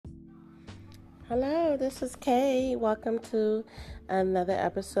Hello, this is Kay. Welcome to another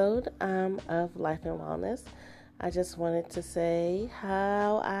episode of Life and Wellness. I just wanted to say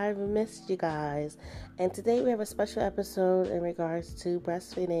how I've missed you guys. And today we have a special episode in regards to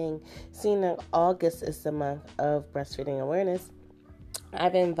breastfeeding. Seeing that August is the month of breastfeeding awareness,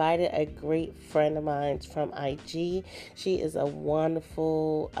 I've invited a great friend of mine from IG. She is a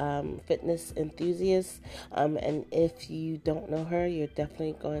wonderful fitness enthusiast. And if you don't know her, you're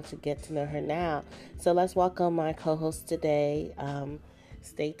definitely going to get to know her now. So let's welcome my co-host today.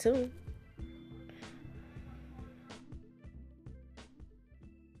 Stay tuned.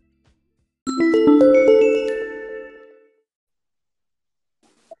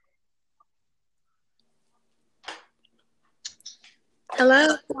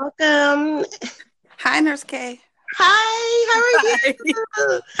 Hello, welcome. Hi, Nurse K. Hi, how are Hi. you?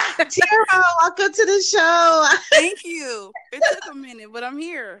 Jera, welcome to the show. Thank you. It took a minute, but I'm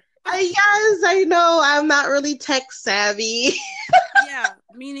here. Yes, I know. I'm not really tech savvy. Yeah,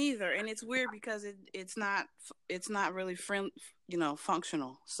 me neither. And it's weird because it's not really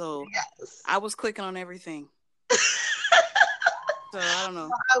functional. So Yes. I was clicking on everything. So I don't know.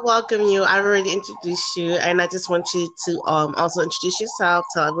 I welcome you. I already introduced you, and I just want you to also introduce yourself.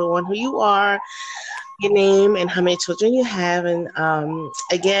 Tell everyone who you are, your name, and how many children you have. And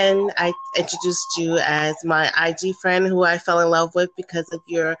again, I introduced you as my IG friend, who I fell in love with because of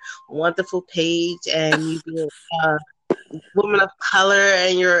your wonderful page and you being a woman of color,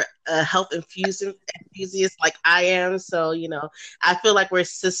 and you're a health enthusiast like I am. So I feel like we're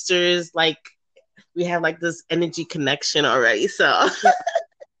sisters. Like we have like this energy connection already. So. Yeah.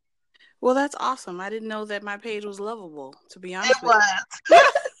 Well, that's awesome. I didn't know that my page was lovable, to be It honest with you.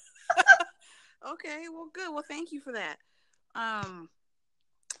 was. Okay, well, good. Well, thank you for that. Um,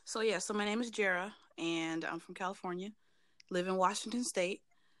 so my name is Jera, and I'm from California. Live in Washington State.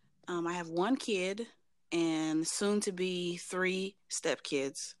 I have one kid and soon to be three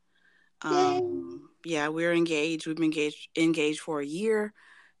stepkids. Yay. Yeah, we're engaged. We've been engaged for a year,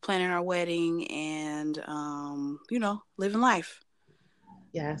 planning our wedding and living life.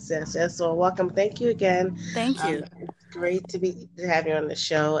 Yes, yes, yes. So welcome. Thank you again. Thank you. It's great to have you on the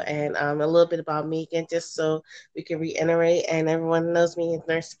show, and a little bit about me again, just so we can reiterate. And everyone knows me as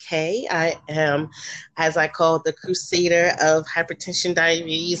Nurse K. I am, as I call it, the crusader of hypertension,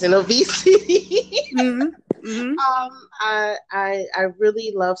 diabetes, and obesity. Mm-hmm. Mm-hmm. I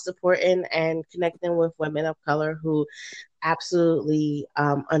really love supporting and connecting with women of color who absolutely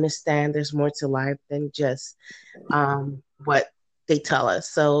understand there's more to life than just what they tell us.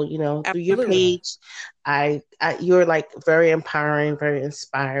 So, through your Absolutely. page, you're like very empowering, very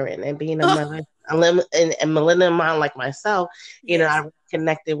inspiring, and being a mother, a millennial mom like myself, Yes. I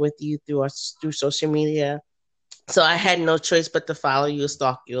connected with you through social media. So I had no choice but to follow you,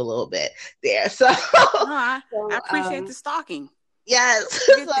 stalk you a little bit there. So, No, I so appreciate the stalking. yes.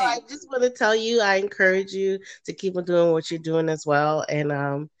 Good So I thing. just want to tell you, I encourage you to keep on doing what you're doing as well.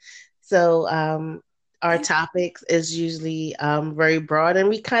 And so our Thank you. topics is usually very broad, and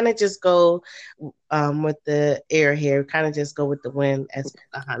we kind of just go with the air here. We kind of just go with the wind, as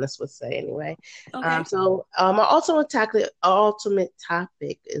Pocahontas would say, anyway. Okay. Our ultimate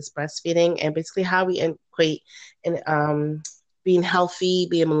topic is breastfeeding, and basically how we equate and being healthy,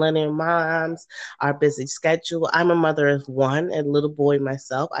 being millennial moms, our busy schedule. I'm a mother of one, a little boy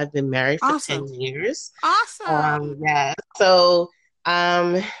myself. I've been married for Awesome. 10 years. Awesome. Yeah. So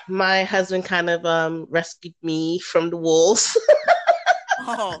my husband kind of rescued me from the wolves.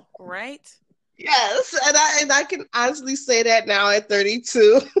 Oh, right. Yes, and I can honestly say that now at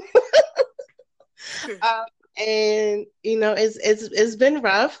 32. um, and it's been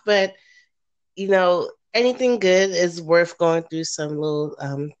rough, but anything good is worth going through some little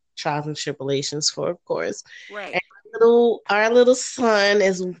trials and tribulations for, of course. Right. And our little son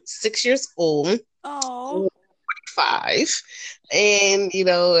is 6 years old. Oh. 5, and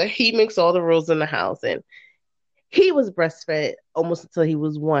he makes all the rules in the house, and he was breastfed almost until he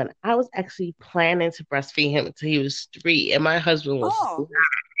was 1. I was actually planning to breastfeed him until he was 3, and my husband was Oh.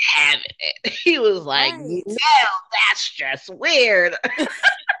 not having it. He was like, Right. no, that's just weird.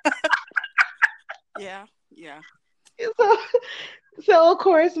 Yeah. Yeah. so, so of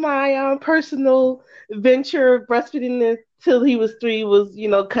course my personal venture of breastfeeding until he was 3 was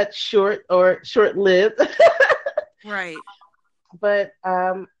cut short or short lived. Right. But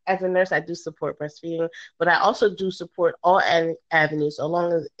as a nurse, I do support breastfeeding, but I also do support all avenues, so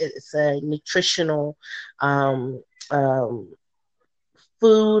long as it's a nutritional um, um,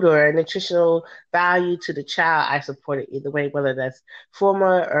 food or a nutritional value to the child. I support it either way, whether that's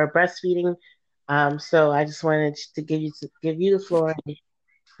formula or breastfeeding. So I just wanted to give you the floor and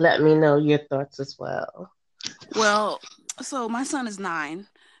let me know your thoughts as well. Well, so my son is 9,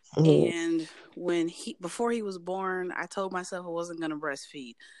 Mm-hmm. and before he was born, I told myself I wasn't going to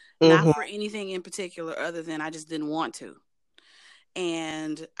breastfeed, not Mm-hmm. for anything in particular, other than I just didn't want to,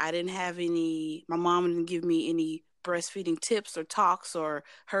 and I didn't have any. My mom didn't give me any breastfeeding tips or talks or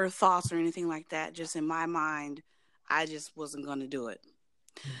her thoughts or anything like that. Just in my mind, I just wasn't going to do it.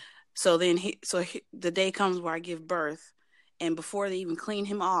 So then the day comes where I give birth, and before they even clean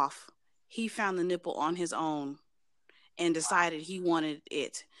him off, he found the nipple on his own and decided he wanted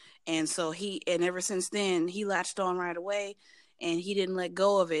it. And so and ever since then, he latched on right away, and he didn't let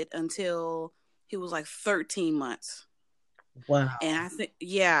go of it until he was like 13 months. And Wow. I think,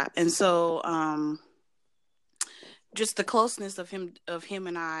 yeah. And so, just the closeness of him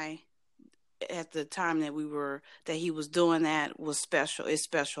and I at the time that he was doing that was special. It's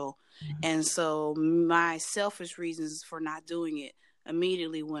special. And so my selfish reasons for not doing it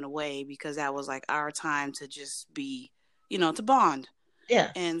immediately went away, because that was like our time to just be, to bond.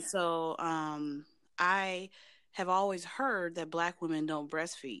 Yes. And so I have always heard that Black women don't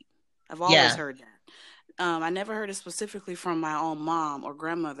breastfeed. I've always Yeah. heard that. I never heard it specifically from my own mom or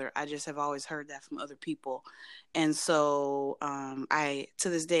grandmother. I just have always heard that from other people. And so I, to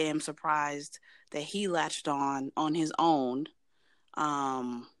this day, am surprised that he latched on his own.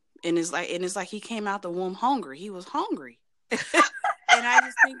 Um, and it's like he came out the womb hungry. He was hungry. And I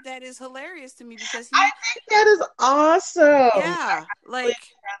just think that is hilarious to me, because I think that is awesome. yeah, Really, like,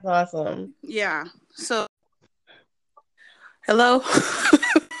 that's awesome. yeah. So, hello.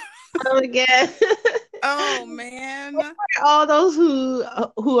 Hello again. Oh man. All those who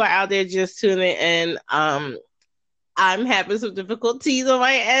are out there just tuning in, I'm having some difficulties on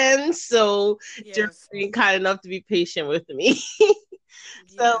my end, so just Yes. being kind enough to be patient with me.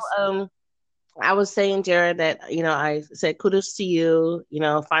 So, Yes. I was saying, Jared, that I said kudos to you.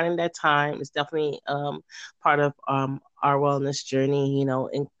 Finding that time is definitely part of our wellness journey.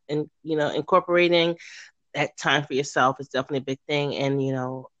 Incorporating that time for yourself is definitely a big thing, and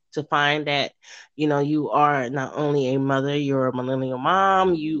to find that you are not only a mother, you're a millennial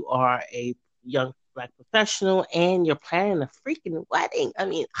mom, you are a young Black professional, and you're planning a freaking wedding. I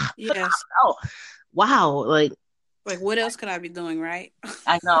mean, Yes. phenomenal. Wow, like Like, what else could I be doing, right?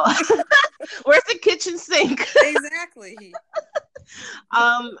 I know. Where's the kitchen sink? Exactly.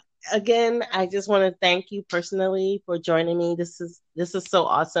 um Again, I just want to thank you personally for joining me. This is so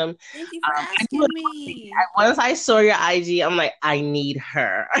awesome. Thank you for I knew asking me. once I saw your IG, I'm like, I need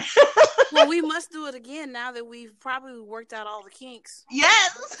her. Well, we must do it again now that we've probably worked out all the kinks.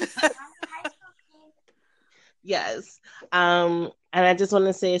 Yes. Yes. And I just want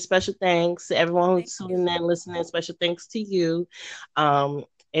to say a special thanks to everyone Thank who's you. tuning in, listening. Special thanks to you.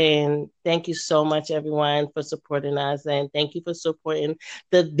 And thank you so much, everyone, for supporting us. And thank you for supporting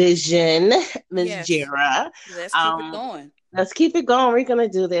the vision, Ms. Yes. Jera. Let's keep it Um, going. let's keep it going. We're going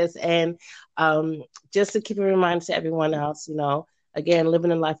to do this. And just to keep a reminder to everyone else, again,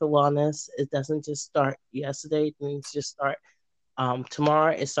 living a life of wellness, it doesn't just start yesterday. It didn't just start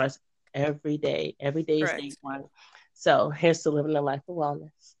tomorrow. It starts every day. Every day is day Correct. one. So here's to living a life of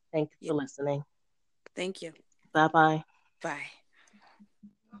wellness. Thank you Yeah. for listening. Thank you. Bye bye. Bye.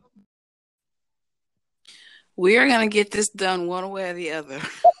 We are going to get this done one way or the other.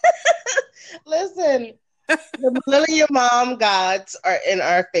 Listen, the millennial mom gods are in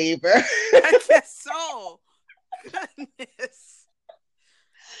our favor. I guess so. Goodness.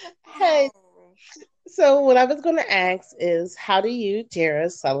 Hey, Oh. so what I was going to ask is, how do you, Jera,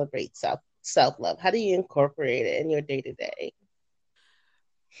 celebrate self love? How do you incorporate it in your day to day?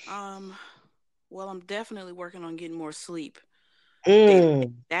 Um, well, I'm definitely working on getting more sleep. And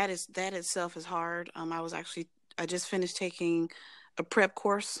Mm. that itself is hard. I just finished taking a prep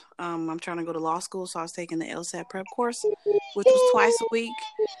course. I'm trying to go to law school, so I was taking the LSAT prep course, which was twice a week.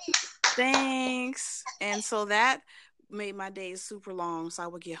 Thanks. And so that made my days super long. So I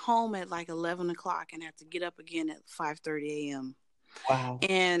would get home at like 11 o'clock and have to get up again at 5:30 a.m. Wow.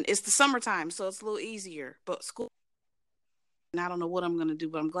 And it's the summertime, so it's a little easier. But school, and I don't know what I'm gonna do.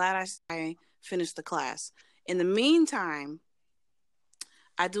 But I'm glad I finished the class. In the meantime,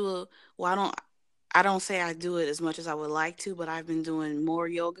 I do a well. I don't say I do it as much as I would like to, but I've been doing more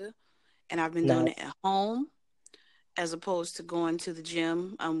yoga, and I've been doing Nice. it at home as opposed to going to the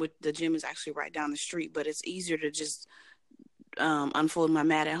gym. With the gym is actually right down the street, but it's easier to just unfold my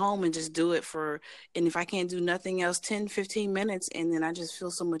mat at home and just do it and if I can't do nothing else, 10, 15 minutes, and then I just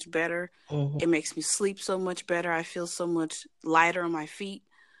feel so much better. Mm-hmm. It makes me sleep so much better. I feel so much lighter on my feet.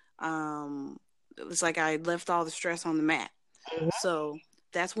 It's like I left all the stress on the mat. Mm-hmm. So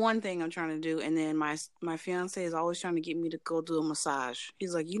that's one thing I'm trying to do. And then my fiance is always trying to get me to go do a massage.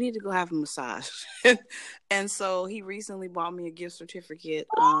 He's like, you need to go have a massage. And so he recently bought me a gift certificate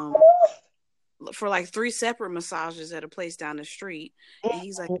for like 3 separate massages at a place down the street. And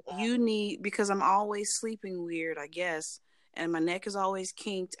he's like, you need, because I'm always sleeping weird, I guess, and my neck is always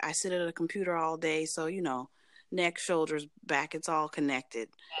kinked. I sit at a computer all day, so neck, shoulders, back, it's all connected.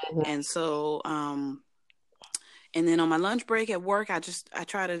 And so and then on my lunch break at work, I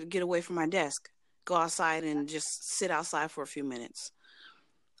try to get away from my desk, go outside and just sit outside for a few minutes.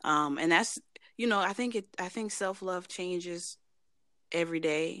 And that's, I think self-love changes every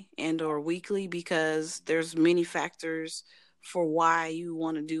day and or weekly, because there's many factors for why you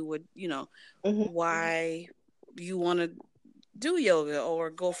want to do what, Mm-hmm. why you want to do yoga or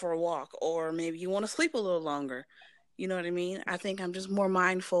go for a walk, or maybe you want to sleep a little longer. You know what I mean? I think I'm just more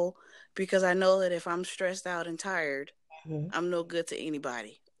mindful, because I know that if I'm stressed out and tired, Mm-hmm. I'm no good to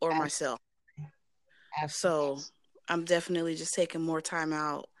anybody or myself. Absolutely. So I'm definitely just taking more time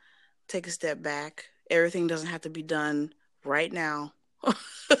out, take a step back. Everything doesn't have to be done right now,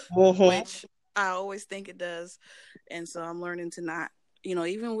 Mm-hmm. which I always think it does. And so I'm learning to not,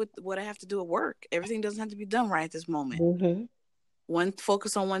 even with what I have to do at work, everything doesn't have to be done right at this moment. Mm-hmm. One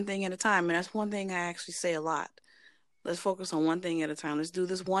focus on one thing at a time. And that's one thing I actually say a lot. Let's focus on one thing at a time. Let's do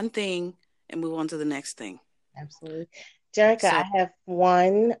this one thing and move on to the next thing. Absolutely. Jerica, So,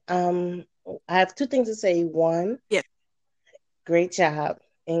 I have two things to say. One, yeah, great job.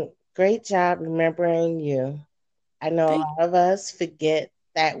 And great job remembering you. I know a thank lot of us forget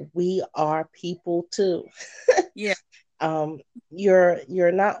that we are people too. you. Yeah. Um,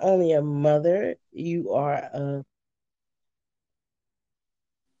 you're not only a mother, you are a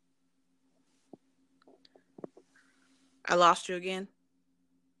I lost you again.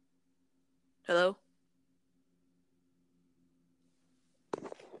 Hello?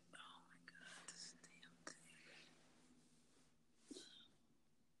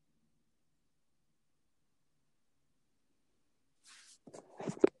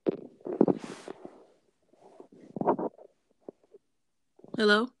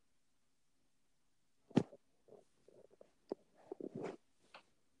 Hello?